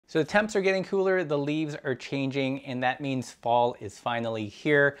So the temps are getting cooler, the leaves are changing, and that means fall is finally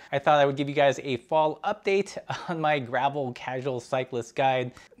here. I thought I would give you guys a fall update on my gravel casual cyclist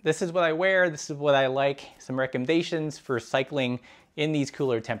guide. This is what I wear, this is what I like, some recommendations for cycling in these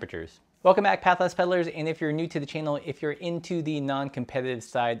cooler temperatures. Welcome back, Pathless Peddlers, and if you're new to the channel, if you're into the non-competitive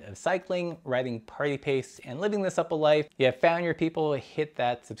side of cycling, riding party pace, and living this up a life, you have found your people, hit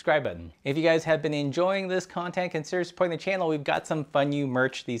that subscribe button. If you guys have been enjoying this content, consider supporting the channel. We've got some fun new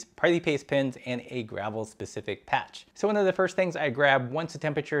merch, these party pace pins, and a gravel specific patch. So one of the first things I grab once the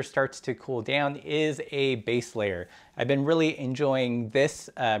temperature starts to cool down is a base layer. I've been really enjoying this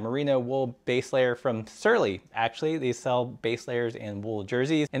merino wool base layer from Surly. Actually, they sell base layers and wool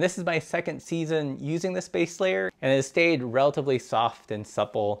jerseys. And this is my second season using this base layer, and it has stayed relatively soft and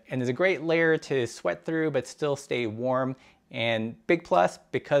supple and is a great layer to sweat through but still stay warm. And big plus,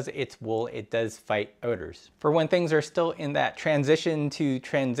 because it's wool, it does fight odors. For when things are still in that transition to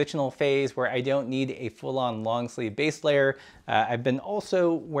transitional phase where I don't need a full-on long sleeve base layer, I've been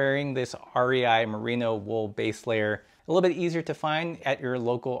also wearing this REI merino wool base layer. A little bit easier to find at your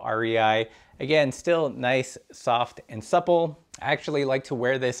local REI. Again, still nice, soft, and supple. I actually like to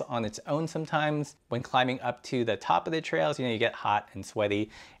wear this on its own sometimes when climbing up to the top of the trails. You know, you get hot and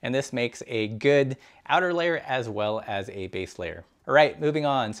sweaty, and this makes a good outer layer as well as a base layer. All right, moving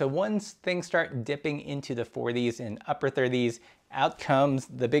on. So once things start dipping into the 40s and upper 30s, out comes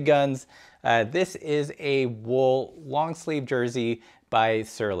the big guns. This is a wool long sleeve jersey by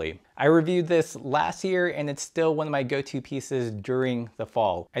Surly. I reviewed this last year and it's still one of my go-to pieces during the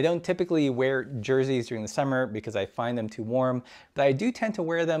fall. I don't typically wear jerseys during the summer because I find them too warm, but I do tend to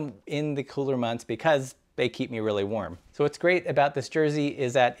wear them in the cooler months because they keep me really warm. So what's great about this jersey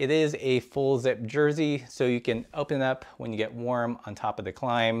is that it is a full zip jersey, so you can open it up when you get warm on top of the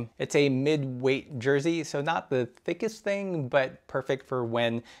climb. It's a mid-weight jersey, so not the thickest thing, but perfect for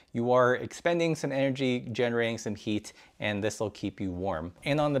when you are expending some energy, generating some heat, and this will keep you warm.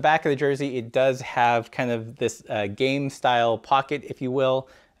 And on the back of the jersey, it does have kind of this game style pocket, if you will,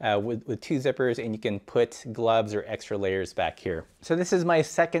 with two zippers, and you can put gloves or extra layers back here. So this is my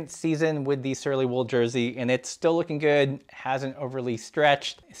second season with the Surly wool jersey, and it's still looking good, hasn't overly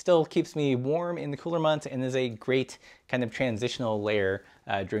stretched, it still keeps me warm in the cooler months, and is a great kind of transitional layer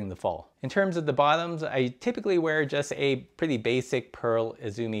during the fall. In terms of the bottoms, I typically wear just a pretty basic Pearl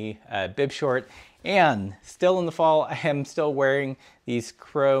Izumi bib short, and still in the fall, I am still wearing these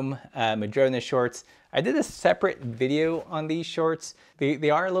chrome Madrona shorts. I did a separate video on these shorts. They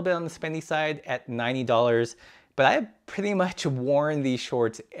are a little bit on the spendy side at $90, but I have pretty much worn these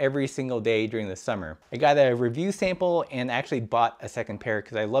shorts every single day during the summer. I got a review sample and actually bought a second pair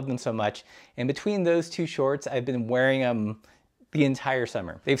because I love them so much. And between those two shorts, I've been wearing them the entire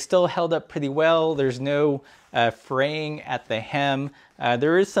summer. They've still held up pretty well. There's no fraying at the hem.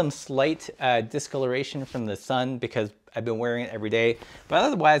 There is some slight discoloration from the sun because I've been wearing it every day, but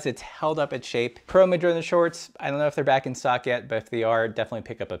otherwise it's held up its shape. Pro Madrona shorts, I don't know if they're back in stock yet, but if they are, definitely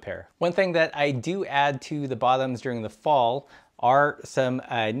pick up a pair. One thing that I do add to the bottoms during the fall are some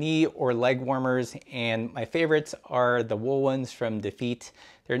knee or leg warmers, and my favorites are the wool ones from Defeat.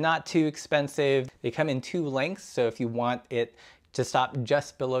 They're not too expensive. They come in two lengths, so if you want it to stop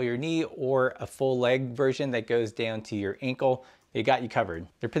just below your knee or a full leg version that goes down to your ankle, they got you covered.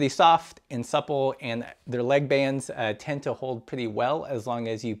 They're pretty soft and supple, and their leg bands tend to hold pretty well as long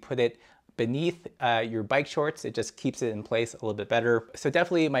as you put it beneath your bike shorts. It just keeps it in place a little bit better. So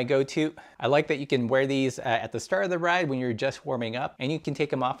definitely my go-to. I like that you can wear these at the start of the ride when you're just warming up, and you can take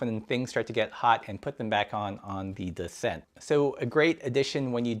them off when things start to get hot and put them back on the descent. So a great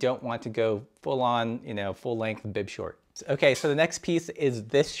addition when you don't want to go full on, you know, full length bib short. Okay, so the next piece is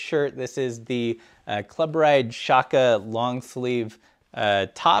this shirt. This is the Club Ride Shaka long sleeve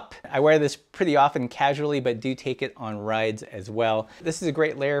top. I wear this pretty often casually, but do take it on rides as well. This is a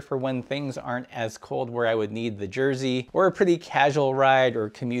great layer for when things aren't as cold where I would need the jersey, or a pretty casual ride or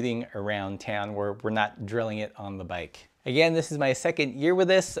commuting around town where we're not drilling it on the bike. Again, this is my second year with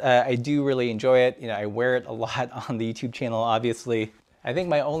this. I do really enjoy it. You know, I wear it a lot on the YouTube channel, obviously. I think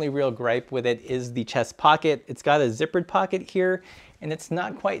my only real gripe with it is the chest pocket. It's got a zippered pocket here, and it's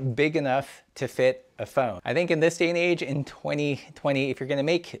not quite big enough to fit a phone. I think in this day and age, in 2020, if you're gonna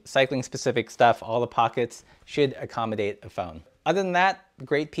make cycling specific stuff, all the pockets should accommodate a phone. Other than that,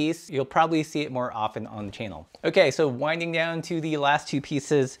 great piece. You'll probably see it more often on the channel. Okay, so winding down to the last two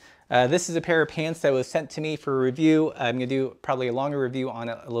pieces. This is a pair of pants that was sent to me for a review. I'm gonna do probably a longer review on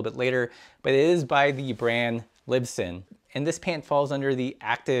it a little bit later, but it is by the brand Libsyn. And this pant falls under the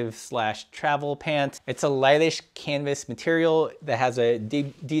active/travel pant. It's a lightish canvas material that has a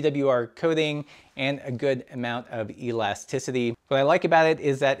DWR coating, and a good amount of elasticity. What I like about it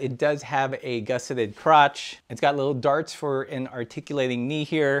is that it does have a gusseted crotch. It's got little darts for an articulating knee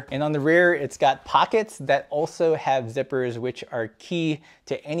here. And on the rear, it's got pockets that also have zippers, which are key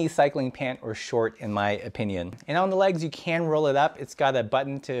to any cycling pant or short, in my opinion. And on the legs, you can roll it up. It's got a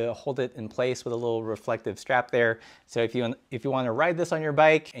button to hold it in place with a little reflective strap there. So if you want to ride this on your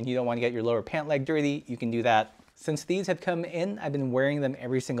bike and you don't want to get your lower pant leg dirty, you can do that. Since these have come in, I've been wearing them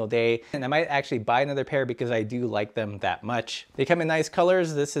every single day, and I might actually buy another pair because I do like them that much. They come in nice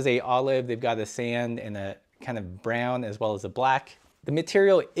colors. This is a olive, they've got a sand and a kind of brown as well as a black. The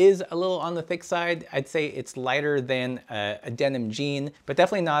material is a little on the thick side. I'd say it's lighter than a denim jean, but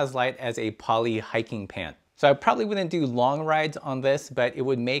definitely not as light as a poly hiking pant. So I probably wouldn't do long rides on this, but it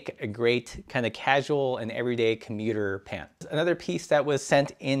would make a great kind of casual and everyday commuter pant. Another piece that was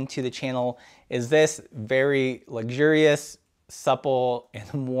sent into the channel is this very luxurious, supple,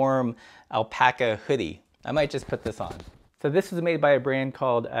 and warm alpaca hoodie. I might just put this on. So this was made by a brand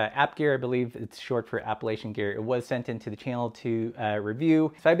called App Gear. I believe it's short for Appalachian Gear. It was sent into the channel to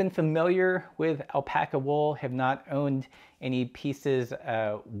review. So I've been familiar with alpaca wool, have not owned any pieces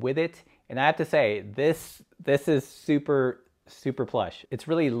with it. And I have to say, this is super plush. It's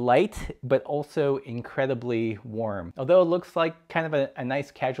really light, but also incredibly warm. Although it looks like kind of a nice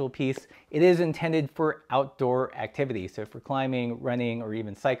casual piece, it is intended for outdoor activity. So for climbing, running, or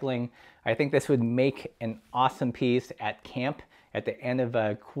even cycling, I think this would make an awesome piece at camp at the end of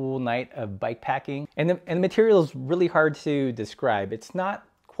a cool night of bike packing. And the material is really hard to describe. It's not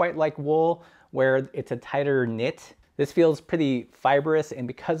quite like wool where it's a tighter knit. This feels pretty fibrous, and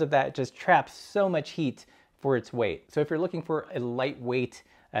because of that, it just traps so much heat for its weight. So if you're looking for a lightweight,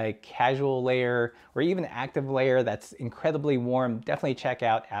 casual layer, or even active layer that's incredibly warm, definitely check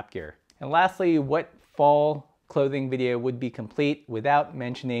out App Gear. And lastly, what fall clothing video would be complete without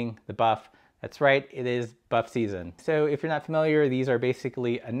mentioning the buff? That's right, it is buff season. So if you're not familiar, these are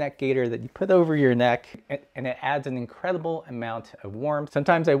basically a neck gaiter that you put over your neck, and it adds an incredible amount of warmth.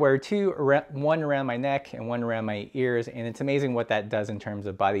 Sometimes I wear two, one around my neck and one around my ears, and it's amazing what that does in terms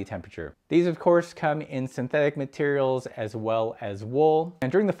of body temperature. These of course come in synthetic materials as well as wool.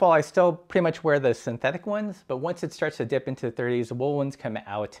 And during the fall, I still pretty much wear the synthetic ones, but once it starts to dip into the 30s, the wool ones come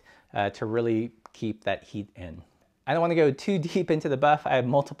out to really keep that heat in. I don't want to go too deep into the buff. I have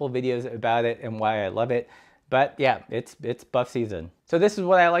multiple videos about it and why I love it. But yeah, it's buff season. So this is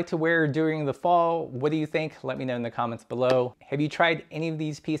what I like to wear during the fall. What do you think? Let me know in the comments below. Have you tried any of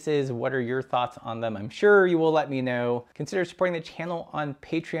these pieces? What are your thoughts on them? I'm sure you will let me know. Consider supporting the channel on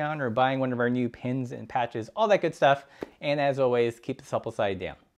Patreon or buying one of our new pins and patches, all that good stuff. And as always, keep the supple side down.